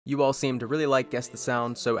You all seem to really like Guess the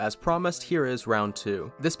Sound, so as promised, here is round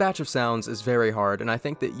 2. This batch of sounds is very hard, and I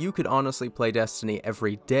think that you could honestly play Destiny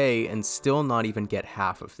every day and still not even get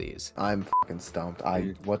half of these. I'm fucking stumped.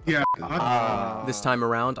 What the Yeah. This time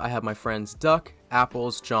around, I have my friends Duck,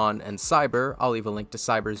 Apples, John, and Cyber. I'll leave a link to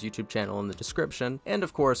Cyber's YouTube channel in the description. And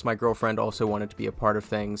of course, my girlfriend also wanted to be a part of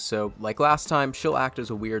things, so like last time, she'll act as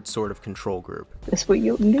a weird sort of control group. That's what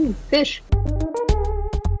you do. Fish.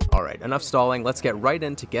 Alright, enough stalling, let's get right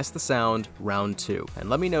into Guess the Sound, round 2. And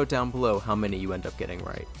let me know down below how many you end up getting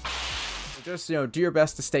right. Just, do your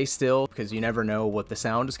best to stay still, because you never know what the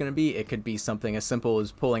sound is going to be. It could be something as simple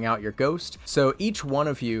as pulling out your ghost. So each one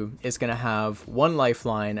of you is going to have one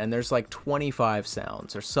lifeline, and there's like 25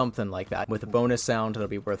 sounds, or something like that. With a bonus sound, it'll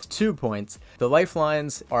be worth 2 points. The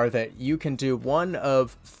lifelines are that you can do one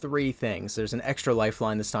of 3 things. There's an extra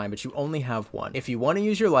lifeline this time, but you only have one. If you want to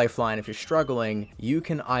use your lifeline, if you're struggling, you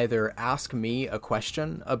can either ask me a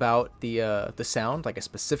question about the sound, like a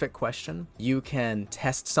specific question. You can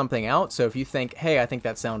test something out, so if you think, hey, I think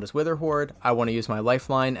that sound is Witherhoard, I want to use my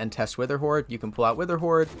lifeline and test Witherhoard, you can pull out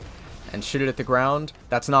Witherhoard and shoot it at the ground.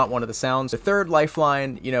 That's not one of the sounds. The third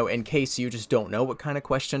lifeline, in case you just don't know what kind of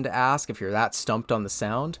question to ask, if you're that stumped on the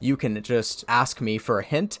sound, you can just ask me for a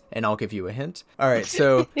hint and I'll give you a hint. All right,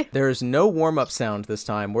 so there's no warm-up sound this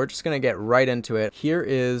time. We're just going to get right into it. Here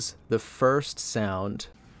is the first sound.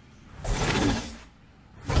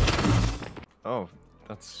 Oh,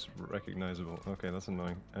 that's recognizable. Okay, that's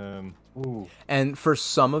annoying. Ooh. And for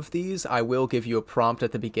some of these, I will give you a prompt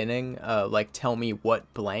at the beginning, like tell me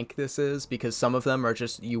what blank this is, because some of them are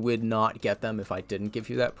just, you would not get them if I didn't give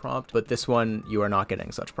you that prompt, but this one, you are not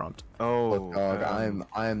getting such prompt. Oh, dog,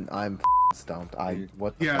 I'm stumped.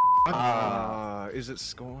 What the is it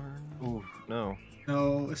Scorn? Ooh, no.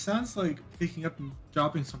 No, it sounds like picking up and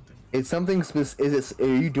dropping something. It's something are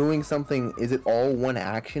you doing something, is it all one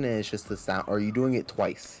action and it's just the sound, or are you doing it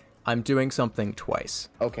twice? I'm doing something twice.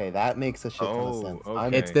 Okay, that makes a shit ton of sense.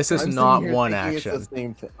 Okay. This is not one action. It's the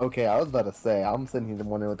same okay, I was about to say, I'm sitting here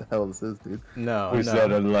wondering what the hell this is, dude. No, Is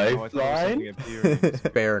that a lifeline?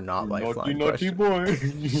 Bear not lifeline question. Boy.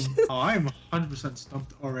 Oh, I'm 100%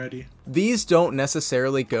 stumped already. These don't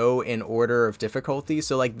necessarily go in order of difficulty,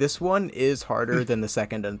 so like this one is harder than the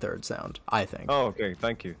second and third sound, I think. Oh, okay,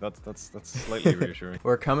 thank you. That's slightly reassuring.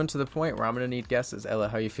 We're coming to the point where I'm gonna need guesses. Ella,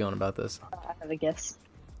 how you feeling about this? I have a guess.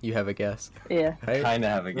 You have a guess? Yeah. Right? Kinda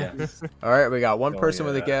have a guess. All right, we got one person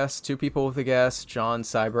with a yeah. guess, 2 people with a guess. John,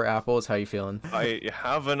 Cyber, Apples, how you feeling? I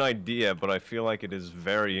have an idea, but I feel like it is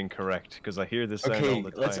very incorrect because I hear this sound all Okay, the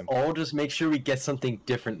time. let's all just make sure we get something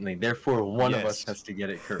differently. Therefore, one of us Yes. has to get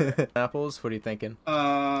it correct. Apples, what are you thinking?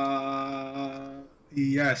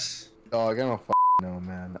 Yes. Dog, I don't know,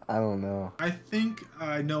 man. I don't know. I think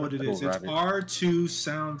I know what it is. It's Rabbit. R2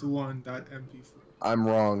 sound 1.mp4. I'm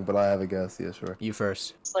wrong, but I have a guess. Yeah, sure. You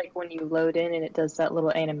first. It's like when you load in and it does that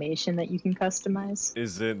little animation that you can customize.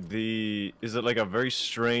 Is it like a very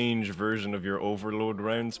strange version of your overload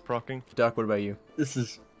rounds procking? Duck, what about you? This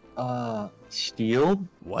is, shield?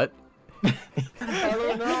 What? I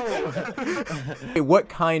don't know. Hey, what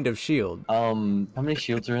kind of shield? How many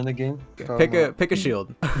shields are in the game? Pick a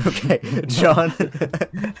shield. Okay, John.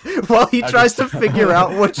 While he tries to figure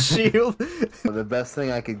out what shield. The best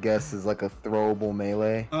thing I could guess is like a throwable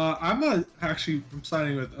melee. I'm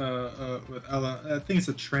siding with Ella. I think it's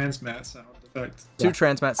a transmat sound effect. 2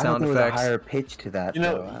 transmat I don't sound think there's a effects. higher pitch to that.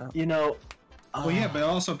 You know. Well, yeah, but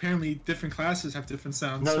also apparently different classes have different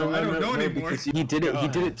sounds, No, so no, I don't know no, anymore. because he did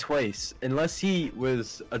it twice. Unless he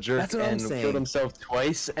was a jerk That's what I'm and saying. killed himself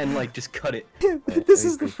twice and like just cut it. This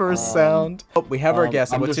is the first sound. Oh, we have our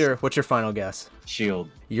guess. I'm What's your final guess? Shield.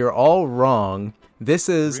 You're all wrong. This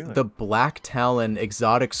is Really? the Black Talon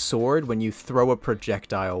exotic sword when you throw a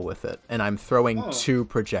projectile with it. And I'm throwing 2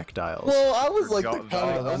 projectiles. Well, I was like Forgot the that.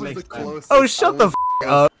 I was the makes sense. closest. Oh, shut the f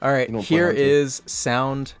up. Alright, You don't here plan to. is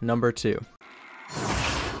sound number 2.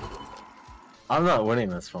 I'm not winning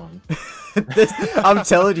this one. I'm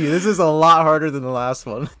telling you, this is a lot harder than the last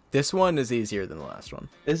one. This one is easier than the last one.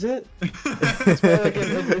 Is it? It's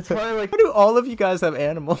probably like Why do all of you guys have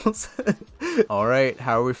animals? Alright,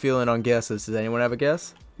 how are we feeling on guesses? Does anyone have a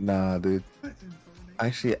guess? Nah, dude.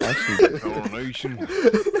 Actually. Coronation.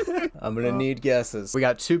 I'm gonna need guesses. We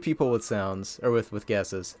got 2 people with sounds, or with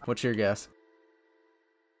guesses. What's your guess?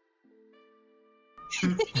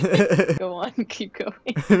 Go on, keep going.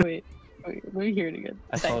 Wait, let me hear it again.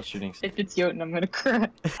 I saw it shooting. If it's Jotun, I'm gonna cry.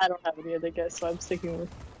 I don't have any other guess, so I'm sticking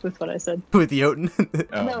with what I said. With Jotun?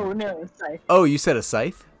 Oh. No, Scythe. Oh, you said a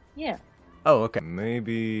scythe? Yeah. Oh, okay.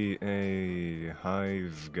 Maybe a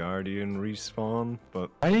Hive Guardian respawn, but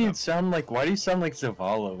Why do you sound like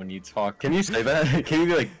Zavala when you talk? Can you say that? Can you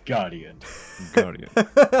be like Guardian? Guardian.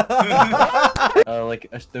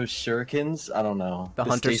 Those shurikens? I don't know. The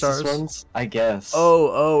Hunter stasis Stars? ones? I guess.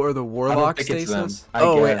 Oh, or the Warlock think it's them. stasis? I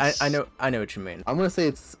Oh, guess. wait, I know what you mean. I'm gonna say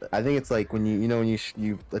it's. I think it's like when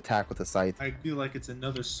you attack with a scythe. I feel like it's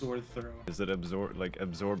another sword throw. Is it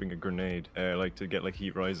absorbing a grenade, like to get like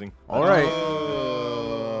heat rising? All right.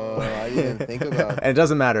 Oh, I didn't think about And it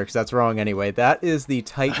doesn't matter because that's wrong anyway. That is the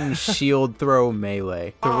Titan shield throw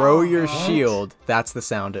melee. Throw your shield. That's the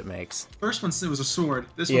sound it makes. First one it was a sword.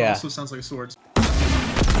 This one Yeah. also sounds like a sword.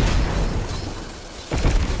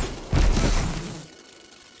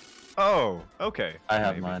 Oh, okay. I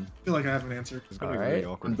have Maybe. mine. I feel like I have an answer. It's gonna be Alright. really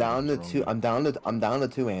awkward. I'm if down to it's two. wrong. I'm down to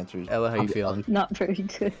 2 answers. Ella, how you feeling? Not very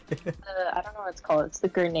good. I don't know what it's called. It's the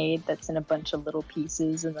grenade that's in a bunch of little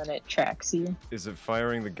pieces and then it tracks you. Is it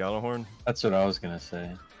firing the Galahorn? That's what I was gonna say.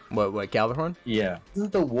 What, Galahorn? Yeah.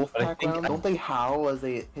 Isn't the wolf But I pack think- round? Don't they howl as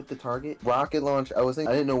they hit the target? Rocket launch. I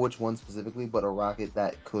didn't know which one specifically, but a rocket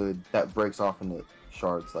that breaks off into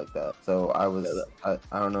shards like that. So I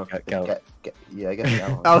don't know if yeah, I guess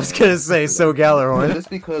Galahorn. I was gonna say, so Galahorn. Just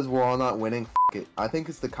because we're all not winning, it. I think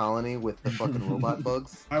it's the colony with the fucking robot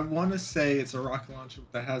bugs. I want to say it's a rocket launcher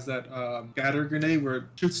that has that scatter grenade where it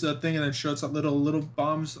shoots the thing and then shoots out little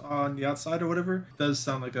bombs on the outside or whatever. It does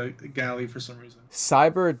sound like a galley for some reason.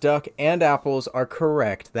 Cyber, Duck, and Apples are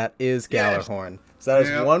correct. That is Yes. Galahorn. So that is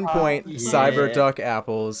Yeah. 1 point. Yeah. Cyber, Duck,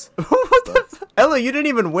 Apples. What the Ella, you didn't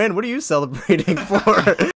even win. What are you celebrating for?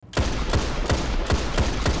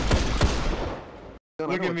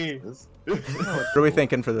 Look at me. What are we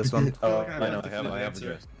thinking for this one? Oh, I I know. know. Definitive I have a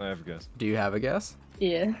answer. guess. I have a guess. Do you have a guess?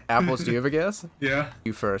 Yeah, Apples, do you have a guess? Yeah.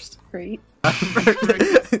 You first. great.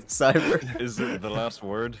 Cyber. Is it the last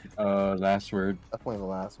word? Last word. Definitely the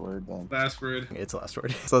last word then. Last word. It's the last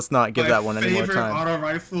word. So let's not give My that one any more favorite time. auto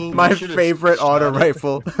rifle. My We should've favorite shot auto it.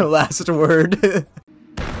 rifle. Last word.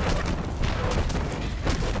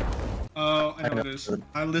 Oh, I know what it is.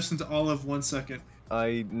 I listened to all of 1 second.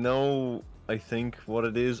 I know. I think what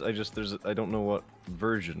it is. I don't know what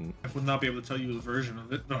version. I will not be able to tell you the version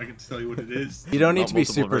of it, but I can tell you what it is. You don't need Not to be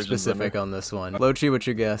multiple super versions of specific it. on this one. Lochi, what's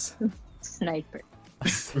your guess? Sniper. I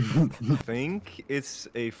think it's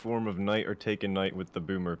a form of knight or take a knight with the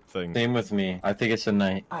boomer thing. Same with me. I think it's a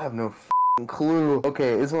knight. I have no clue.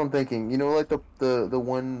 Okay, this is what I'm thinking. You know, like the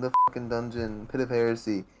fucking dungeon, Pit of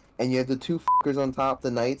Heresy, and you have the 2 fuckers on top,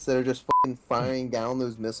 the knights that are just fucking firing down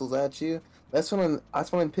those missiles at you. That's what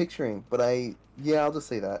I'm picturing. But I'll just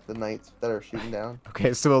say that the knights that are shooting down.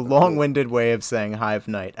 Okay, so a long-winded way of saying Hive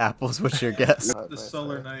Knight. Apples, what's your guess? The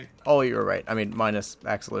Solar Knight. Oh, you were right. I mean, minus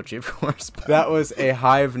Axolochi, of course. But that was a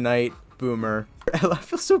Hive Knight boomer. I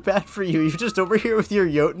feel so bad for you. You're just over here with your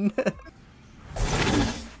Jotun.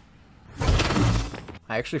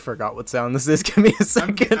 I actually forgot what sound this is. Give me a I'm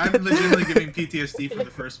second. legitimately giving PTSD from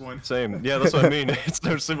the first one. Same. Yeah, that's what I mean. It's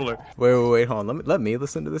so similar. Wait, hold on. Let me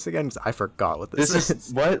listen to this again, because I forgot what this This is.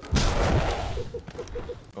 is what?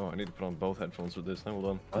 Oh, I need to put on both headphones for this. Hold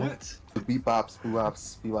on. What? Bebops,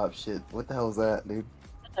 bebops, bebop shit. What the hell is that, dude?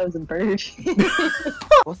 That was a bird.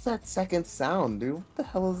 What's that second sound, dude? What the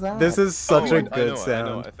hell is that? This is such Oh, a good I sound.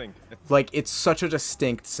 know. I think Like, it's such a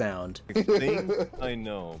distinct sound. I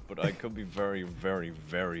know, but I could be very, very,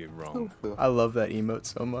 very wrong. I love that emote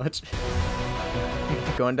so much.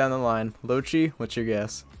 Going down the line. Lochi, what's your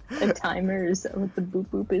guess? A timer is what the boop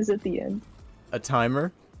boop is at the end. A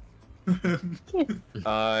timer?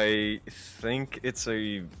 I think it's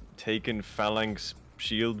a taken phalanx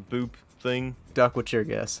shield boop thing. Duck, what's your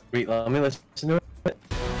guess? Wait, let me listen to it.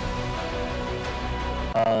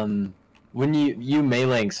 When you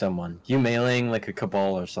meleeing someone, you meleeing like a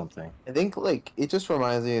cabal or something. I think like it just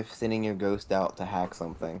reminds me of sending your ghost out to hack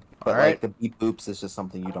something. But Alright. like the beep boops is just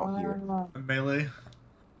something you don't hear. A melee.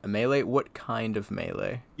 A melee? What kind of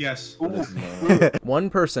melee? Yes. One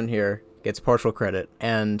person here gets partial credit,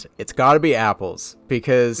 and it's gotta be Apples,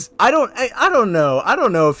 because I don't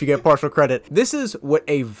know if you get partial credit. This is what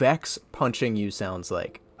a Vex punching you sounds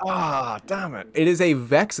like. Ah, damn it. It is a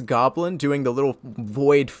Vex goblin doing the little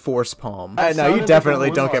void force palm. That No, you sounded definitely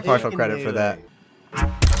like a don't get partial taken credit for that.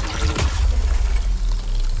 melee.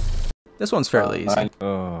 This one's fairly easy.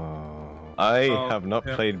 I Oh, have not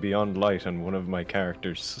yeah. played Beyond Light on one of my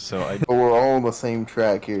characters, so I But we're all on the same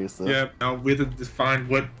track here, so. Yeah. Now we have to define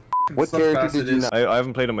what. What character subclass did it you is. not? I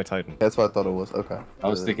haven't played on my Titan. That's what I thought it was. Okay. I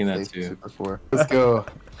was thinking that Safety too. Super 4. Let's go.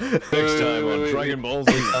 Next time on Dragon Ball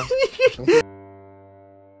Z.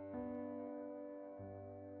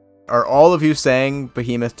 Are all of you saying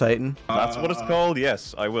Behemoth Titan? That's what it's called.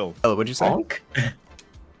 Yes, I will. Oh, what'd you say? Bonk?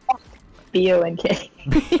 B-O-N-K.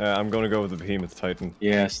 I'm gonna go with the Behemoth Titan.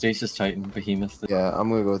 Yeah, Stasis Titan, Behemoth. Yeah, I'm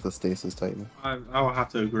gonna go with the Stasis Titan. I will have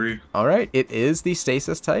to agree. All right, it is the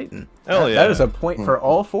Stasis Titan. Hell yeah. That is a point for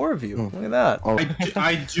all 4 of you. Look at that. Oh,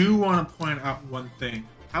 I do want to point out one thing.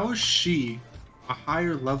 How is she a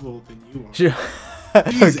higher level than you are?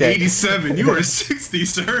 He's Okay. 87. You are 60,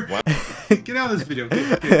 sir. Get out of this video.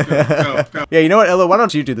 Go. Yeah, you know what, Ella? Why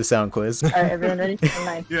don't you do the sound quiz? Alright, everyone ready?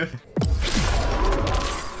 9. Yeah.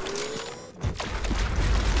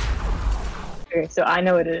 Okay, so I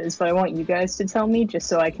know what it is, but I want you guys to tell me just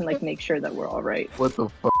so I can like make sure that we're all right. what the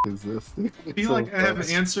fuck is this, dude? I feel like I have an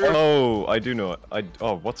answer. Oh, I do know it.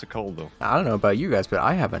 Oh, what's it called though? I don't know about you guys, but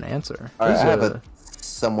I have an answer. Alright, I These have are- a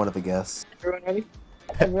somewhat of a guess. Everyone ready?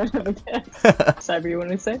 Everyone have a guess? Cyber, you want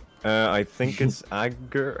to say? I think it's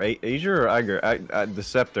Ager or Ager? The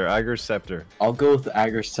Scepter. Ager's Scepter. I'll go with the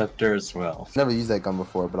Agar Scepter as well. Never used that gun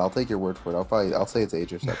before, but I'll take your word for it. I'll say it's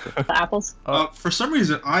Age or Scepter. The apples? For some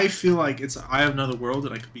reason, I feel like it's Eye of Another World,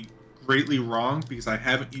 and I could be greatly wrong because I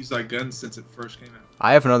haven't used that gun since it first came out.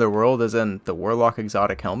 I have another world, as in the Warlock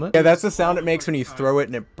exotic helmet. Yeah, that's the sound it makes when you throw it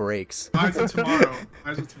and it breaks. Eyes of Tomorrow.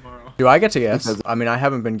 Eyes of Tomorrow. Do I get to guess? Because- I mean, I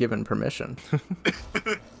haven't been given permission.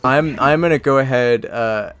 I'm gonna go ahead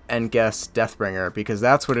and guess Deathbringer because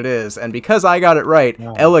that's what it is, and because I got it right,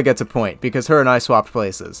 Ella gets a point because her and I swapped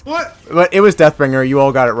places. What? But it was Deathbringer. You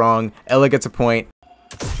all got it wrong. Ella gets a point.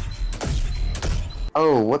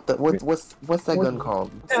 Oh, what's that gun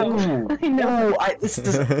called? Oh, I know. This Or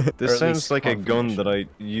This at sounds least like a gun confirmation. that I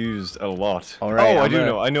used a lot. All right, Oh, I I'm do gonna-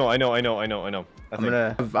 know. I know.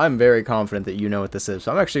 I'm very confident that you know what this is,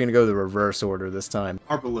 so I'm actually gonna go the reverse order this time.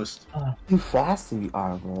 Arbalist. Too fast to be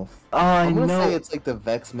Arbalist. I I'm gonna know. say it's like the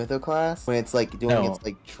Vex Mythoclast when it's like doing No. its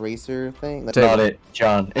like tracer thing. Like, Take Not it,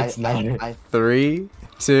 John. It's not it. 3,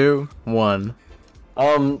 2, 1.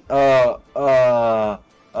 No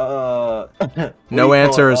No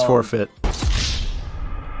answer is forfeit.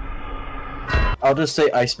 I'll just say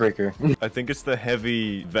Icebreaker. I think it's the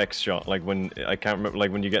heavy Vex shot. Like when I can't remember.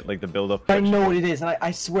 Like when you get like the build up. I know what it is, and I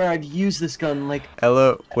swear I've used this gun like.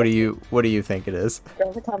 Ella, what do you think it is?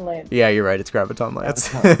 Graviton Lance. Yeah, you're right. It's Graviton Lance.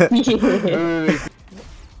 Yeah.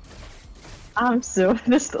 I'm so.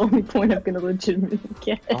 That's the only point I'm gonna legitimately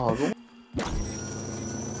get. oh,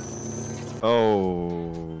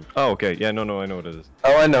 Oh, okay. Yeah, no, I know what it is.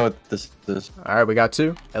 Oh, I know what this is. All right, we got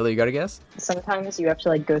 2. Ella, you got a guess? Sometimes you have to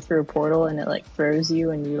like go through a portal and it like throws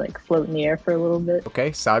you and you like float in the air for a little bit.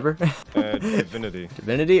 Okay, Cyber. Divinity.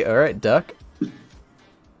 Divinity. All right, Duck.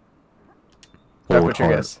 Duck, what's your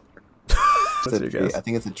hard. guess? it's What's your a, guess? I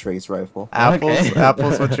think it's a trace rifle. Apples. Okay.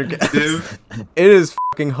 Apples. What's your guess? Div. It is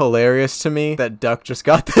fucking hilarious to me that Duck just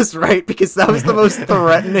got this right because that was the most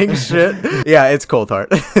threatening shit. Yeah, it's Cold Heart.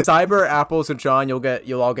 Cyber, Apples, and John,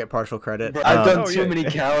 you'll all get partial credit. I've done Oh, too yeah. many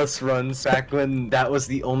Callus runs back when that was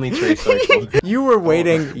the only trace rifle. You were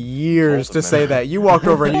waiting years to Cold say man. that. You walked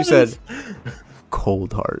over and you said,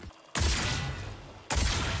 Cold Heart.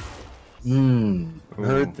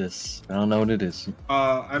 Heard this. I don't know what it is.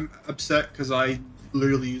 I'm upset because I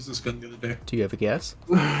literally used this gun the other day. Do you have a guess?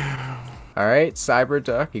 All right, Cyber,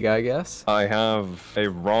 Duck, you got a guess? I have a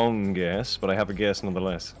wrong guess, but I have a guess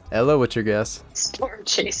nonetheless. Ella, what's your guess? Storm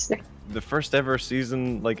Chaser. The first ever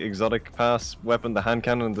season, like exotic pass weapon, the hand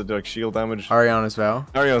cannon that do like shield damage. Ariana's Vow.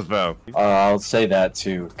 Ariel's Vow. I'll say that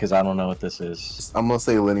too, because I don't know what this is. I'm gonna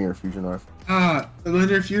say linear fusion rifle. The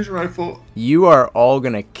linear fusion rifle. You are all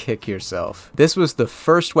gonna kick yourself. This was the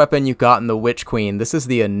first weapon you got in the Witch Queen. This is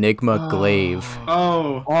the Enigma Glaive.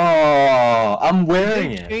 Oh. Oh, I'm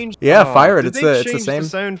wearing it. Yeah, fire it. Did It's they the change same.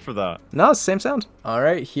 sound for that. No, it's the same sound. All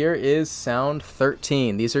right, here is sound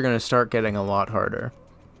 13. These are gonna start getting a lot harder.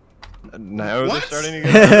 Now What? they're starting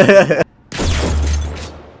to get.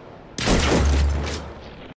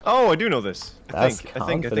 Oh, I do know this. I That's think.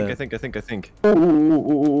 confident.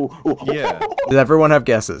 Yeah. Does everyone have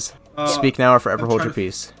guesses? Speak now or forever I'm hold trying your to-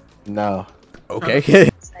 peace. No. Okay.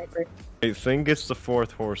 Sniper. I think it's the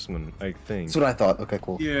fourth horseman. I think. That's what I thought. Okay,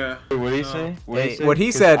 cool. Yeah. What did he No. say? Hey, what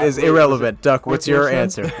he said is irrelevant. Duck, what's your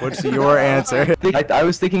answer? What's your answer? I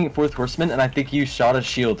was thinking Fourth Horseman, and I think you shot a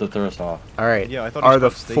shield to throw us off. All right. Yeah, I thought. Are it the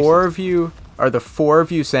was called four Stasis. of you? Are the 4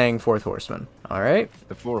 of you saying Fourth Horseman? All right.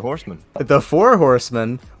 The four horsemen? The 4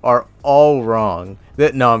 horsemen are all wrong.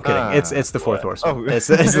 No, I'm kidding. It's the fourth horseman. Oh. It's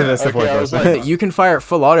the fourth I was horseman. like- You can fire at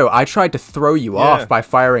full auto. I tried to throw you off by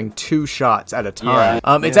firing 2 shots at a time.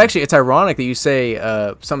 It's ironic that you say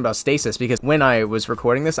something about stasis, because when I was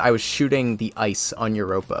recording this, I was shooting the ice on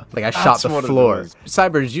Europa. Like I shot the what it floor. was.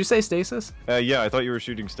 Cyber, did you say stasis? Yeah, I thought you were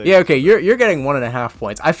shooting stage. Yeah, okay, you're getting 1.5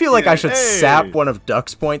 points. I feel like I should sap one of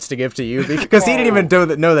Duck's points to give to you, because he didn't even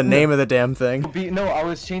know the name of the damn thing. No, I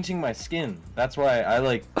was changing my skin. That's why I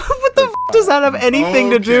like. What the f does that have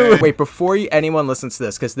anything to do? Okay. Wait, before anyone listens to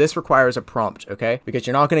this, because this requires a prompt, okay? Because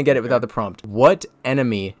you're not going to get it without the prompt. What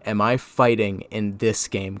enemy am I fighting in this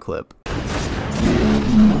game clip?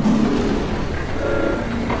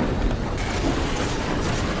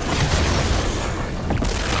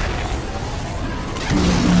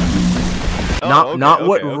 Not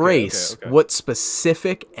what race, what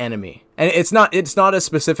specific enemy. And it's not as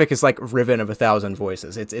specific as like Riven of 1,000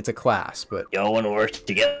 Voices. It's a class, but Y'all wanna work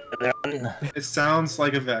together? It sounds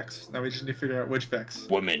like a Vex. Now we just need to figure out which Vex.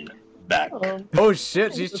 Woman, back. oh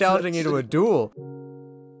shit, she's challenging you to a duel.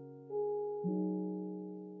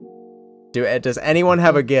 Does anyone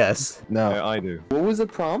have a guess? No. Yeah, I do. What was the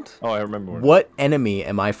prompt? Oh, I remember. What enemy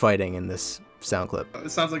am I fighting in this sound clip?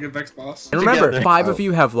 It sounds like a Vex boss. And remember, Together. 5 of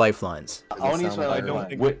you have lifelines. I want to use my sound like lifeline.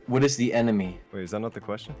 I don't What is the enemy? Wait, is that not the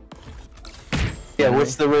question? Yeah,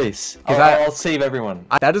 what's the race? 'Cause I'll save everyone.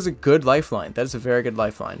 That is a good lifeline. That is a very good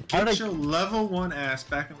lifeline. Get your level 1 ass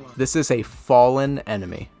back in line. This is a fallen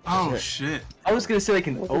enemy. Oh shit. I was gonna say like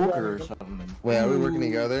an ogre or something. Wait, are we working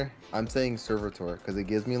together? I'm saying Servitor because it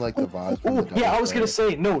gives me like the vibes. from Oh, the yeah, I Double was gonna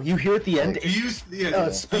Slayer. say, no, you hear at the end. Do you, do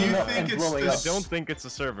you spinning up think and it's blowing the... up. I don't think it's a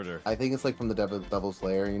servitor. I think it's like from the Double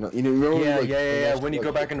Slayer. You know, remember when, Yeah, like, yeah. when When you like,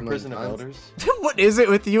 go back into from Prison of times? Elders. What is it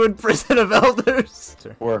with you in Prison of Elders?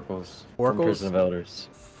 Oracles. Oracles? From Prison of Elders.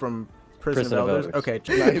 From Prison of Elders? Okay.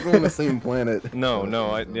 Not even on the same planet. No,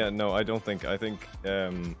 I don't think. I think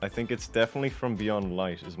it's definitely from Beyond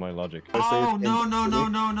Light. Is my logic. Oh,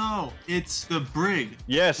 no. It's the Brig.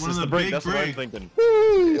 Yes, One it's of the the break. big That's what I'm brig. thinking.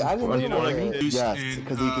 I didn't You know what I mean? Yes, In,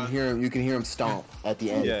 because you can hear him. You can hear him stomp at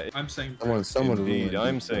the end. Yeah, I'm saying Someone indeed. really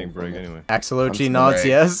I'm saying break anyway. Axolochi I'm nods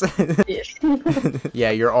sorry. yes.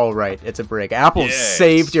 Yeah, you're all right. It's a brig. Apple Yes.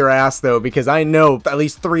 saved your ass though, because I know at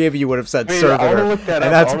least 3 of you would have said Wait, I wanna servitor, look that and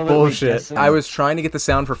up. that's I wanna let me bullshit. guess. I was trying to get the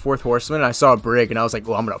sound for Fourth Horseman, and I saw a brig, and I was like,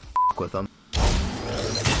 well, I'm gonna f with them.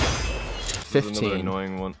 There's another 15.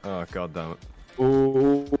 annoying one. Oh god damn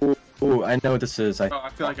it. Ooh, I know what this is. Oh, I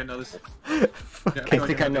feel like I know this. Yeah, I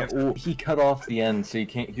think I know. the answer. Ooh, he cut off the end, so you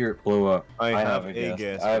can't hear it blow up. I have a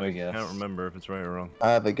guess, I have but a I guess. can't remember if it's right or wrong. I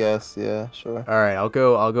have a guess. Yeah, sure. All right, I'll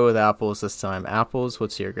go with apples this time. Apples,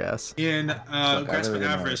 what's your guess? In Grasping really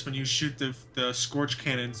know. Avarice, when you shoot the Scorch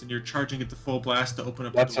Cannons and you're charging it to full blast to open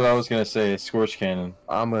up That's the what I door. was gonna say. Scorch cannon.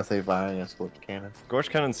 I'm gonna say fire and split cannon. Scorch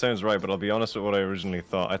Cannon sounds right, but I'll be honest with what I originally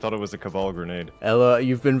thought. I thought it was a Cabal grenade. Ella,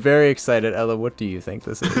 you've been very excited. Ella, what do you think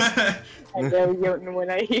this is? I know Jotun when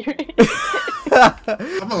I hear it.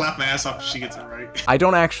 I'm gonna laugh my ass off if she gets it right. I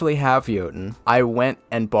don't actually have Jotun. I went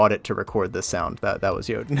and bought it to record this sound. That was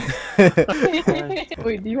Jotun.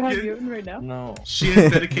 Wait, do you have Jotun right now? No. She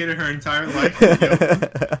has dedicated her entire life to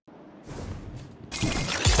Jotun.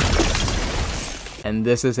 And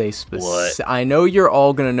this is a specific... I know you're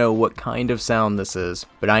all gonna know what kind of sound this is,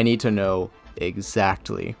 but I need to know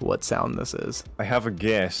exactly what sound this is. I have a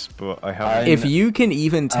guess, but I haven't. If you can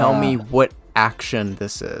even tell me what action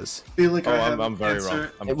this is. I feel like I have I'm very wrong.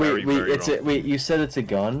 answer. I'm very, very wrong. Wait, you said it's a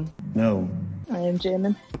gun? No. I am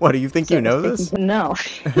jamming. What, do you think you know this? No.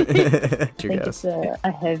 What's I your think guess? it's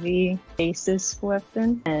a heavy basis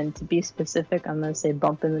weapon, and to be specific, I'm gonna say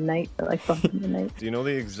bump in the night. I like bump in the night. Do you know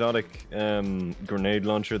the exotic grenade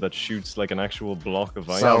launcher that shoots like an actual block of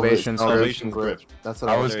ice? Salvation Salvation grip. grip. That's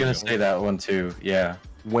what I I was there gonna you go. say that one too. Yeah.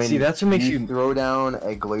 When See, that's what makes you you. throw down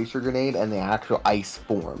a glacier grenade and the actual ice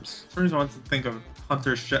forms. For some reason, I want to think of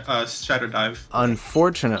Hunter's Shadow Dive.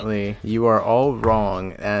 Unfortunately, you are all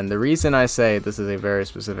wrong, and the reason I say this is a very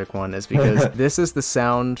specific one is because this is the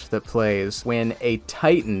sound that plays when a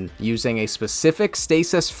Titan using a specific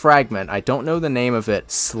stasis fragment, I don't know the name of it,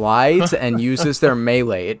 slides and uses their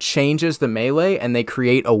melee. It changes the melee, and they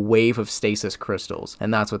create a wave of stasis crystals,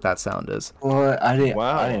 and that's what that sound is. What? I didn't.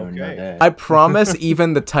 Wow, I didn't even know okay. that. I promise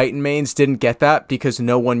even the Titan mains didn't get that because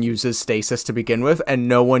no one uses stasis to begin with, and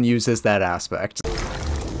no one uses that aspect.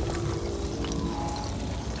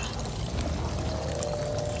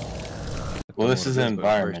 Well, this is an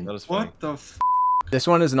environment. That is funny. What the f? This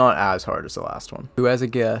one is not as hard as the last one. Who has a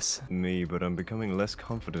guess? Me, but I'm becoming less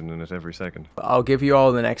confident in it every second. I'll give you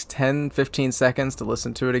all the next 10-15 seconds to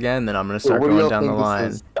listen to it again, then I'm going to start what do going y'all down the think this line.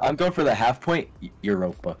 is? I'm going for the half point.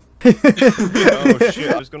 Europa. Oh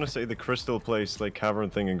shit! I was gonna say the crystal place, like cavern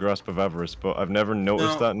thing in Grasp of Avarice, but I've never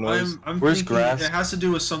noticed that noise. I'm Where's thinking grass? it has to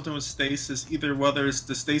do with something with stasis. Either whether it's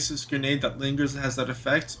the stasis grenade that lingers and has that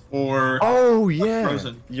effect, or Oh yeah,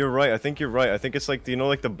 frozen. you're right. I think you're right. I think it's like, do you know,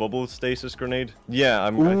 like the bubble stasis grenade? Yeah, I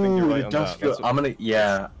think you're right on that. That's what- I'm gonna.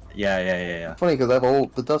 Yeah. Funny because I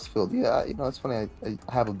have the dust field. Yeah, you know it's funny. I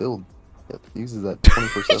have a build that uses that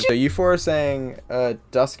 24/7. So you four are saying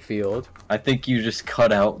Duskfield. I think you just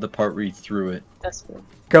cut out the part where you threw it. That's good.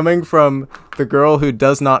 Coming from the girl who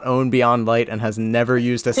does not own Beyond Light and has never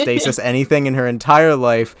used a stasis anything in her entire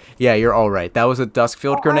life, yeah, you're all right. That was a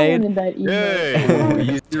Duskfield grenade.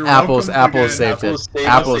 Yay! You're Apples welcome again. saved Apples it. saved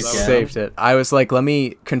Apples us again. saved it. I was like, let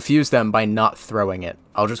me confuse them by not throwing it.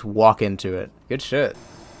 I'll just walk into it. Good shit.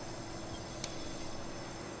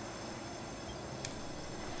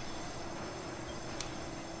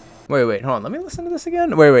 Wait, hold on. Let me listen to this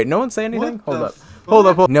again. Wait, no one say anything? What Hold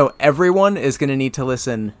the up. No, everyone is going to need to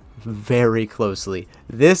listen very closely.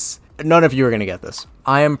 None of you are going to get this.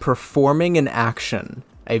 I am performing an action,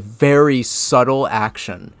 a very subtle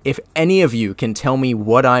action. If any of you can tell me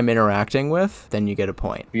what I'm interacting with, then you get a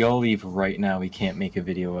point. We all leave right now. We can't make a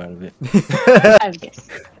video out of it. I have a guess.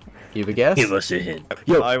 You have a guess? us a hint.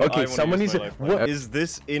 Yo, I okay, wanna someone use needs my to. lifeline. What? Is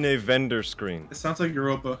this in a vendor screen? It sounds like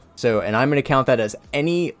Europa. So, and I'm going to count that as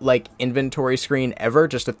any, like, inventory screen ever,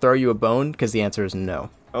 just to throw you a bone, because the answer is no.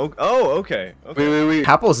 Oh, okay. Wait.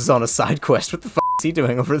 Apples is on a side quest. What the f*** is he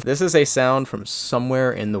doing over there? This is a sound from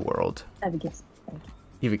somewhere in the world. I have a guess.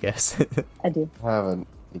 You have a guess? I do. I haven't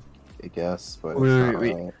a guess, but it's Wait. not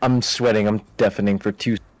right. I'm sweating. I'm deafening for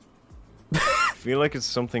 2. I feel like it's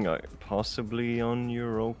something possibly on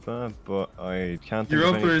Europa, but I can't think of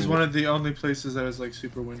Europa is anything one that- of the only places that is like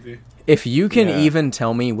super windy. If you can Yeah. even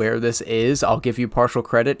tell me where this is, I'll give you partial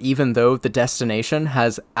credit, even though the destination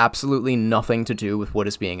has absolutely nothing to do with what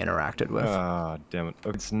is being interacted with. Ah, damn it.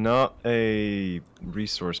 It's not a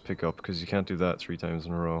resource pickup, because you can't do that 3 times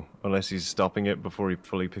in a row. Unless he's stopping it before he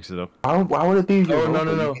fully picks it up. Why would it be Oh, Europa?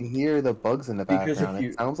 no. You can hear the bugs in the Because background.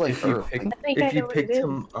 It sounds like Earth. I think I if you know what it picked is.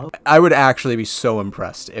 him up, I would actually be so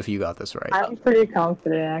impressed if you got this right. I'm pretty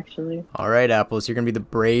confident, actually. All right, Apples, you're going to be the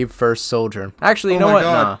brave first soldier. Actually, you know my what?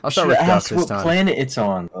 God. Nah, I'll should start with Duck ask this what time. planet it's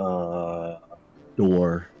on.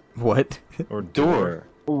 Door. What? Or Door.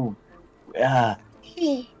 Ooh. Ah.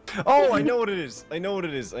 Oh, I know what it is.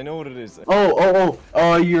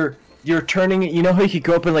 You're turning it. You know how you could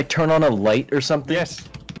go up and like turn on a light or something?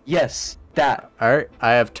 Yes, that. All right,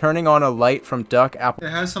 I have turning on a light from Duck, Apple. It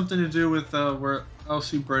has something to do with where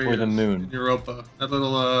Elsie Bray Or the is moon. in Europa. That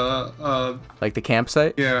little Like the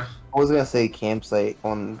campsite? yeah. I was gonna say campsite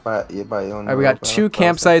on on. All right, we got 2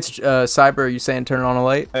 campsites. Cyber, are you saying turn on a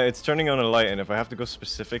light? It's turning on a light, and if I have to go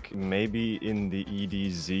specific, maybe in the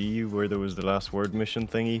EDZ where there was the last word mission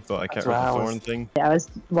thingy, but I can't That's what remember I the was- foreign thing. Yeah, I was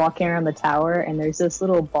walking around the tower, and there's this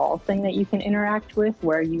little ball thing that you can interact with,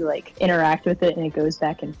 where you like interact with it, and it goes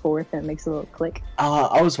back and forth, and it makes a little click.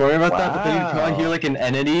 I was worried about that, but then you Wow. probably hear like an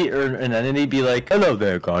entity be like, "Hello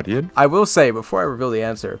there, Guardian." I will say, before I reveal the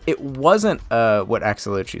answer, it wasn't what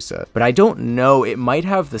Axolochi said, but I don't know. It might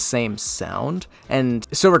have the same sound, and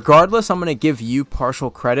so regardless, I'm going to give you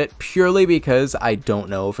partial credit purely because I don't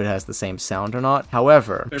know if it has the same sound or not.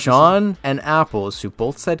 However, John and Apples, who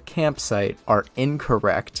both said campsite, are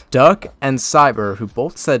incorrect. Duck and Cyber, who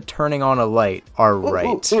both said turning on a light, are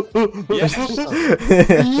right.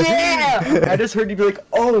 Yeah! I just heard you be like,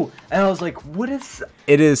 "Oh," and I was like, "What is?"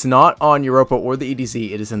 It is not on Europa or the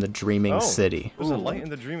EDZ. It is in the Dreaming Oh. City. Was a light in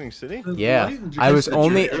the Dreaming City? Yeah, Light I was and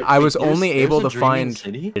only Dream- able to there's a Dreaming find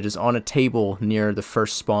City? it is on a table near the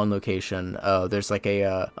first spawn location. There's like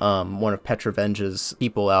a one of Petrovenge's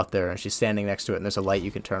people out there, and she's standing next to it, and there's a light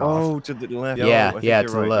you can turn off. Oh, to the left. Yeah, I think yeah, you're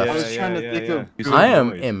to the right. left. Yeah, I was trying to yeah, think yeah. of- Good I am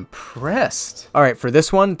noise. impressed. All right, for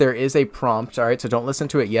this one, there is a prompt. All right, so don't listen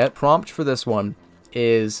to it yet. Prompt for this one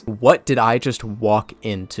is, what did I just walk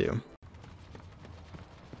into?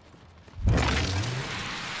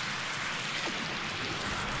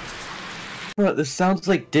 Bro, this sounds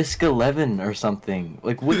like Disc 11 or something.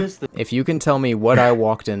 Like, what is the? If you can tell me what I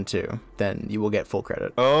walked into, then you will get full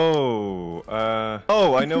credit. Oh,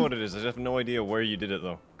 I know what it is. I just have no idea where you did it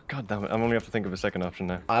though. God damn it, I'm only have to think of a second option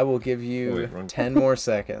now. I will give you Wait, wrong. 10 more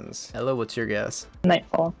seconds. Hello, what's your guess?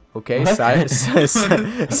 Nightfall. Okay,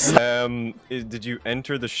 Did you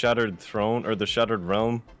enter the Shattered Throne or the Shattered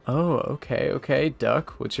Realm? Oh, okay.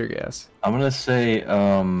 Duck, what's your guess? I'm gonna say,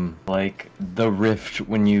 like the rift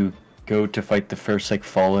when you go to fight the first like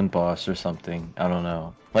fallen boss or something. I don't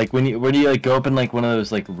know. Like when you like go up in like one of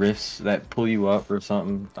those like rifts that pull you up or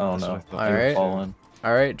something. I don't That's know. what I thought. All right. Fallen.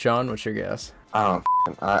 All right, John, what's your guess? I don't.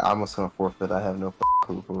 I'm just gonna forfeit. I have no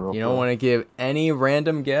clue for real. You don't want to give any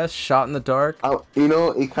random guess, shot in the dark? You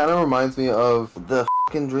know, it kind of reminds me of the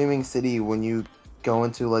fucking Dreaming City when you go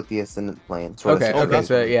into like the Ascendant Plane. Okay, that's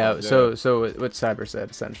so what it yeah, is, so what Cyber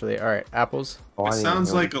said essentially. All right, apples. Oh, I It didn't even sounds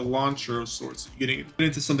know. like a launcher of sorts. Getting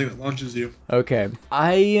into something that launches you. Okay,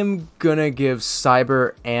 I am gonna give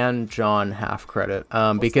Cyber and John half credit,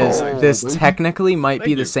 because this technically might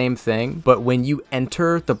be the same thing, but when you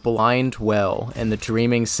enter the blind well in the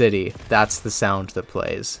Dreaming City, that's the sound that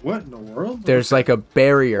plays. What in the world? There's like a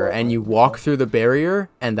barrier, and you walk through the barrier,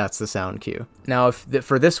 and that's the sound cue. Now,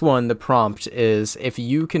 for this one, the prompt is if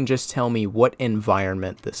you can just tell me what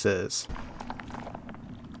environment this is.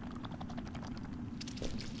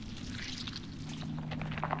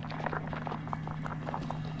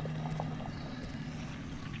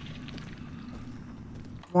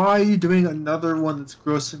 Why are you doing another one that's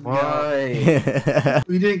grossing me out?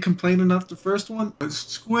 We didn't complain enough the first one?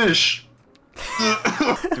 Squish!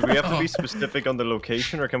 Do we have to be specific on the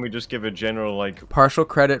location, or can we just give a general, like... Partial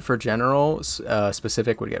credit for general,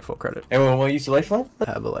 specific would get full credit. Anyone want to use the lifeline?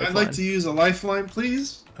 Have a lifeline. I'd like to use a lifeline,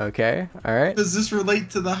 please. Okay, alright. Does this relate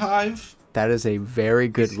to the hive? That is a very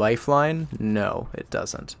good lifeline. No, it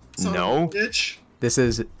doesn't. Son of a No. bitch. This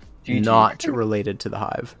is GG. not related to the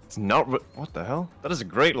hive. It's not... What the hell? That is a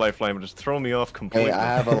great lifeline, but just throw me off completely. Hey, I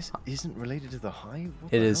have a. Isn't related to the hive?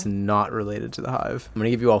 What It the is hell? not related to the hive. I'm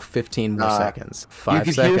gonna give you all 15 more seconds. You 5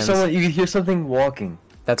 could seconds. you could hear something walking.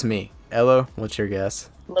 That's me. Ella, what's your guess?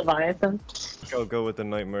 Leviathan. I'll go with the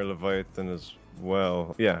Nightmare Leviathan as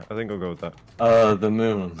well. Yeah, I think I'll go with that. The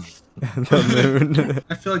moon. The moon.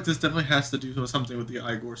 I feel like this definitely has to do with something with the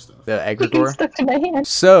Igor stuff. The Fucking egregore. stuck to my hand.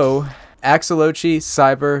 So, Axolochi,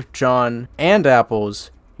 Cyber, John, and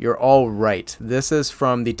Apples, you're all right. This is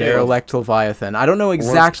from the Derelict Leviathan. I don't know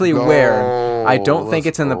exactly Let's where. go. I don't think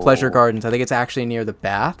Let's it's in the go. Pleasure Gardens. I think it's actually near the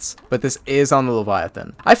baths, but this is on the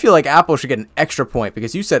Leviathan. I feel like Apple should get an extra point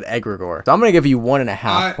because you said egregore. So I'm going to give you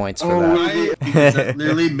 1.5 points for that. Because that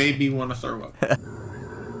literally made me want to throw up.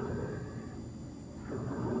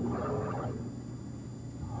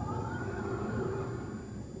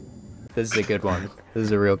 This is a good one. This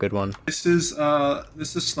is a real good one. This is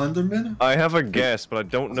Slenderman? I have a guess, but I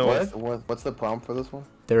don't know if... What's the prompt for this one?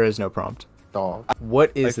 There is no prompt. Dog.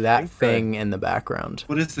 What is I that think thing in the background?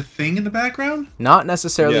 What is the thing in the background? Not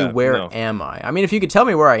necessarily Yeah, where no. am I. I mean, if you could tell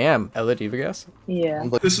me where I am. Ella, do you have a guess? Yeah.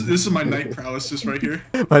 This is my night paralysis right here.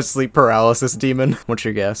 My sleep paralysis demon. What's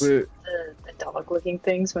your guess? The dog-looking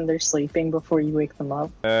things when they're sleeping before you wake them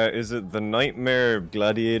up. Is it the Nightmare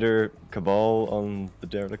Gladiator Cabal on the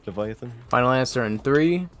Derelict Leviathan? Final answer in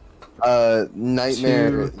 3.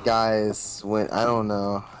 Nightmare guys. When I don't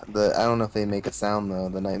know. I don't know if they make a sound though.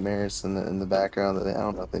 The nightmares in the background. I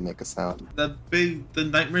don't know if they make a sound. The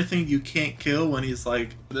nightmare thing you can't kill when he's like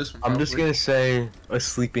this one. I'm just probably. gonna say a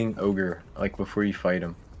sleeping ogre, like before you fight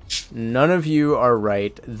him. None of you are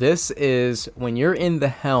right. This is when you're in the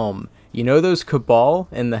helm. You know those cabal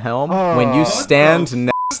in the helm? When you stand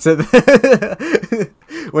next to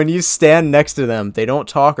when you stand next to them, they don't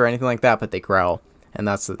talk or anything like that, but they growl. And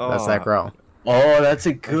that's that growl. Oh, that's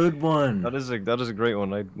a good one. That is a great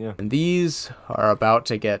one. Yeah. And these are about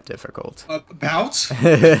to get difficult. About?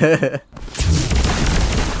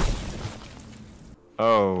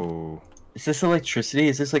 Oh. Is this electricity?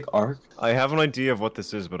 Is this like arc? I have an idea of what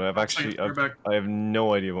this is, but I have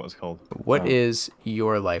no idea what it's called. What is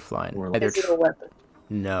your lifeline? Either Is it a weapon?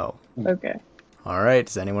 No. Okay. All right.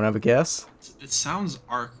 Does anyone have a guess? It sounds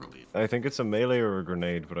arc related. I think it's a melee or a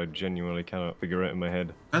grenade, but I genuinely cannot figure it in my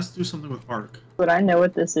head. Let's do something with arc. Would I know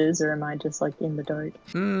what this is, or am I just like in the dark?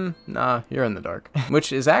 Nah, you're in the dark.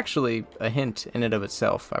 Which is actually a hint in and of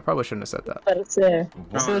itself. I probably shouldn't have said that. But it's there.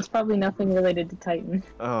 So it's probably nothing related to Titan.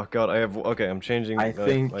 Oh god, okay, I'm changing I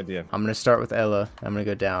think- idea. I'm gonna start with Ella. I'm gonna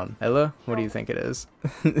go down. Ella, what do you think it is?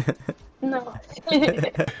 No.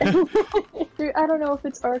 I don't know if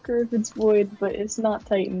it's arc or if it's void, but it's not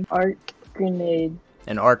Titan. Arc, grenade,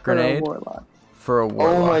 An arc or a grenade warlock. for a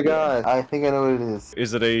warlock. Oh my god! I think I know what it is.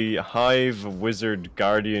 Is it a hive wizard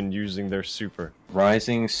guardian using their super?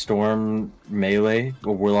 Rising storm melee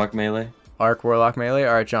or warlock melee? Arc warlock melee.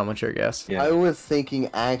 All right, John, what's your guess? Yeah. I was thinking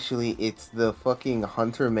actually it's the fucking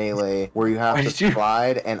hunter melee where you have Why to did you-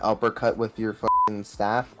 slide and uppercut with your fucking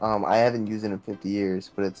staff. I haven't used it in 50 years,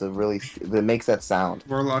 but it makes that sound.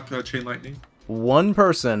 Warlock chain lightning. One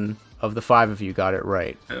person of the 5 of you got it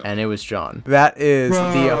right, Yeah. and it was John. That is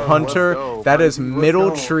the Bro, hunter. let's go. That is Let's middle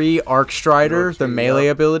go. tree arc strider, Middle the tree, melee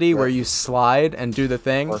yep. ability where Yep. you slide and do the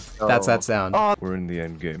thing. Let's That's go. that sound. We're in the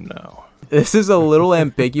end game now. This is a little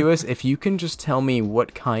ambiguous. If you can just tell me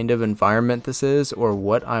what kind of environment this is or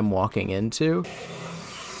what I'm walking into.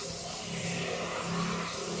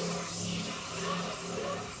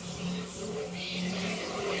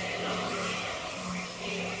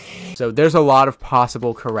 So there's a lot of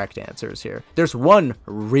possible correct answers here. There's one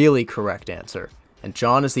really correct answer, and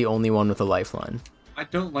John is the only one with a lifeline. I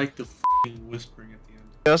don't like the f***ing whispering at the end.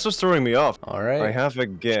 Yeah, that's what's throwing me off. All right. I have a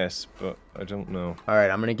guess, but I don't know. All right,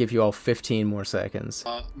 I'm gonna give you all 15 more seconds.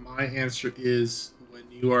 My answer is when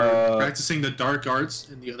you are practicing the dark arts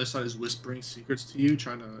and the other side is whispering secrets to you,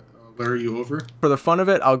 trying to lure you over. For the fun of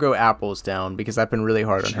it, I'll go Apples down because I've been really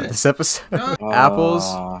hard on her this episode.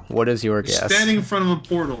 Apples, what is your guess? Standing in front of a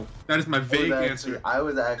portal. That is my vague answer. I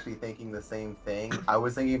was actually thinking the same thing. I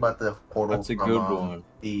was thinking about the portal That's a from good one.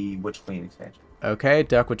 the Witch Queen expansion. Okay,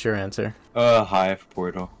 Duck, what's your answer? Hive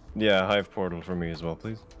portal. Yeah, Hive Portal for me as well,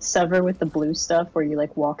 please. Sever with the blue stuff where you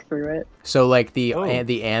like walk through it. So like the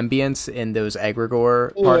ambience in those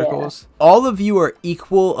egregore particles. All of you are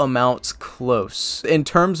equal amounts close in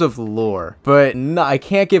terms of lore, but no, I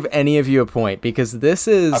can't give any of you a point because this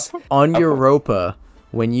is on Europa.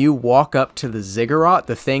 When you walk up to the ziggurat,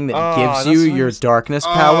 the thing that gives you your darkness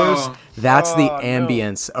powers, that's the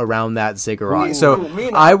ambience around that ziggurat. So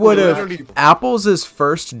I would have, Apples'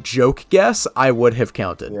 first joke guess, I would have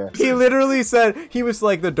counted. Yeah. He literally said, he was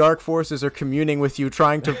like, the dark forces are communing with you,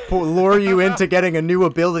 trying to lure you into getting a new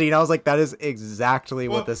ability. And I was like, that is exactly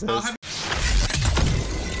what this is.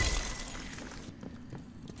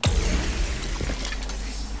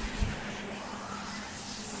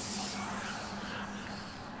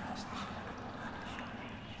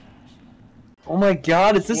 Oh my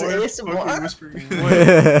god, is this ASMR?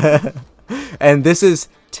 And this is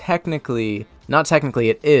technically, not technically,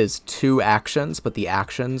 it is 2 actions, but the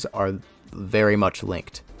actions are very much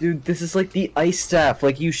linked. Dude, this is like the ice staff.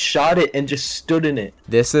 Like you shot it and just stood in it.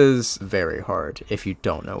 This is very hard if you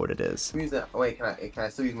don't know what it is. Use that. Wait, can I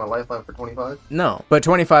still use my lifeline for 25? No, but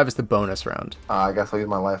 25 is the bonus round. I guess I'll use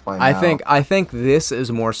my lifeline I now. think this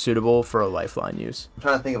is more suitable for a lifeline use. I'm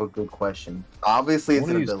trying to think of a good question. Obviously, it's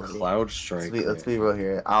an ability. Cloud Strike. Let's be real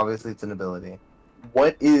here. Obviously, it's an ability.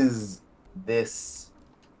 What is this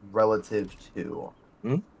relative to?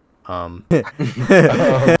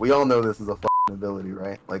 We all know this is a ability,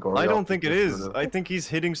 right? Like, or I don't think it is. I think he's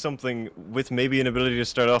hitting something with maybe an ability to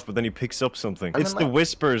start off, but then he picks up something. It's the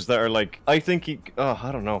whispers that are like. I think he. Oh,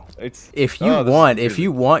 I don't know. It's. If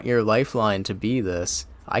you want your lifeline to be this,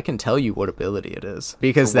 I can tell you what ability it is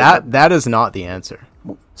because that is not the answer.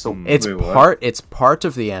 So it's part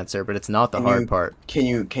of the answer, but it's not the hard part. Can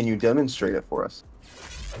you demonstrate it for us?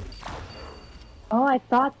 Oh, I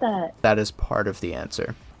thought that. That is part of the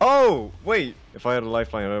answer. Oh, wait. If I had a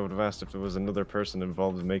lifeline, I would have asked if there was another person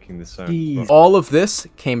involved in making this sound. All of this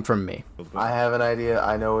came from me. I have an idea.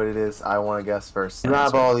 I know what it is. I want to guess first. You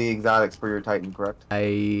have all the exotics for your Titan, correct?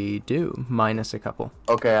 I do, minus a couple.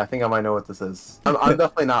 Okay, I think I might know what this is. I'm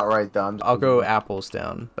definitely not right, though. I'll go Apples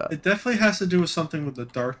down. But... It definitely has to do with something with the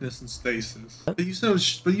darkness and stasis. But you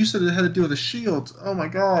said it had to do with a shield. Oh my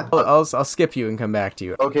god. I'll skip you and come back to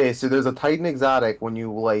you. Okay, so there's a Titan exotic. When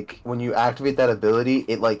you activate that ability,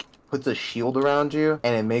 it puts a shield around you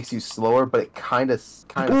and it makes you slower, but it kind of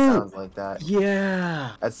sounds like that.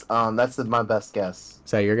 Yeah. That's my best guess.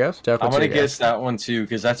 Is that your guess? Jeff, I'm gonna guess that one too,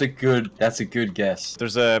 because that's a good guess.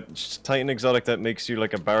 There's a Titan exotic that makes you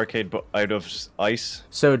like a barricade, but out of ice.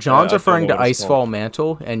 So John's referring to Icefall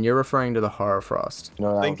Mantle, and you're referring to the Horror Frost.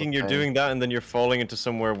 Thinking you're doing that, and then you're falling into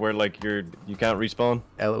somewhere where like you can't respawn.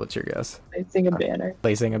 Ella, what's your guess? Placing a banner.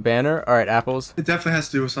 Placing a banner. All right, Apples. It definitely has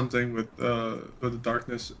to do with something with the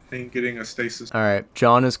darkness and getting a stasis. All right,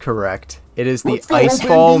 John is correct. It is the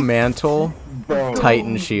Icefall Mantle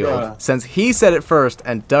Titan Shield. Since he said it first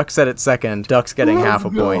and Duck said it second, Duck's getting half a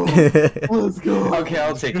point. Let's go. Okay,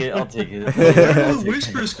 I'll take it. Where do the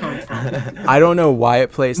whispers come from? I don't know why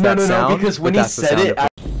it plays that sound, because when but he that's the said sound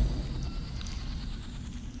it,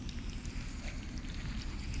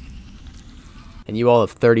 and you all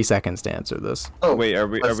have 30 seconds to answer this. Oh, wait, are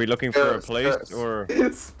we looking for a place or?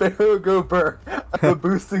 Sparrow go burr. The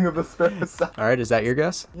boosting of the sparrow sound. All right, is that your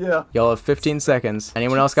guess? Yeah. Y'all have 15 seconds.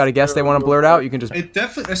 Anyone else got a guess they want to blurt out? You can just.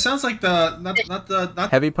 It sounds like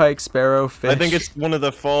not Heavy pike, sparrow, fish. I think it's one of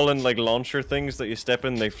the fallen like launcher things that you step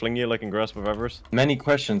in, they fling you like in Grasp of Avarice. Many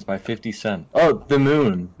questions by 50 Cent. Oh, the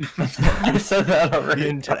moon. You said that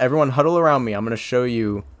already. Everyone huddle around me. I'm going to show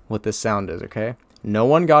you what this sound is, okay? No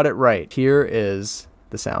one got it right. Here is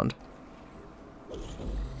the sound.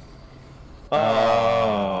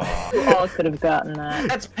 Oh. You all could have gotten that.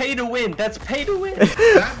 That's pay to win. That's pay to win.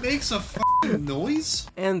 that makes a noise?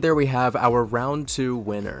 And there we have our round 2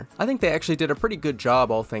 winner. I think they actually did a pretty good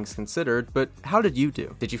job, all things considered, but how did you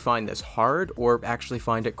do? Did you find this hard or actually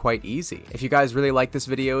find it quite easy? If you guys really like this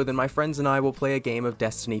video, then my friends and I will play a game of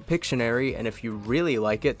Destiny Pictionary, and if you really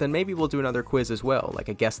like it, then maybe we'll do another quiz as well, like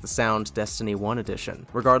a Guess the Sound Destiny 1 edition.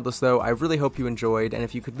 Regardless though, I really hope you enjoyed, and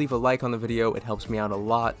if you could leave a like on the video, it helps me out a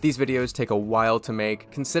lot. These videos take a while to make.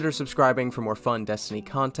 Consider subscribing for more fun Destiny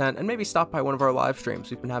content, and maybe stop by one of our live streams.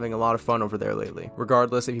 We've been having a lot of fun over there lately.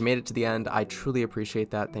 Regardless, if you made it to the end, I truly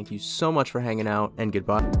appreciate that. Thank you so much for hanging out, and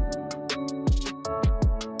goodbye.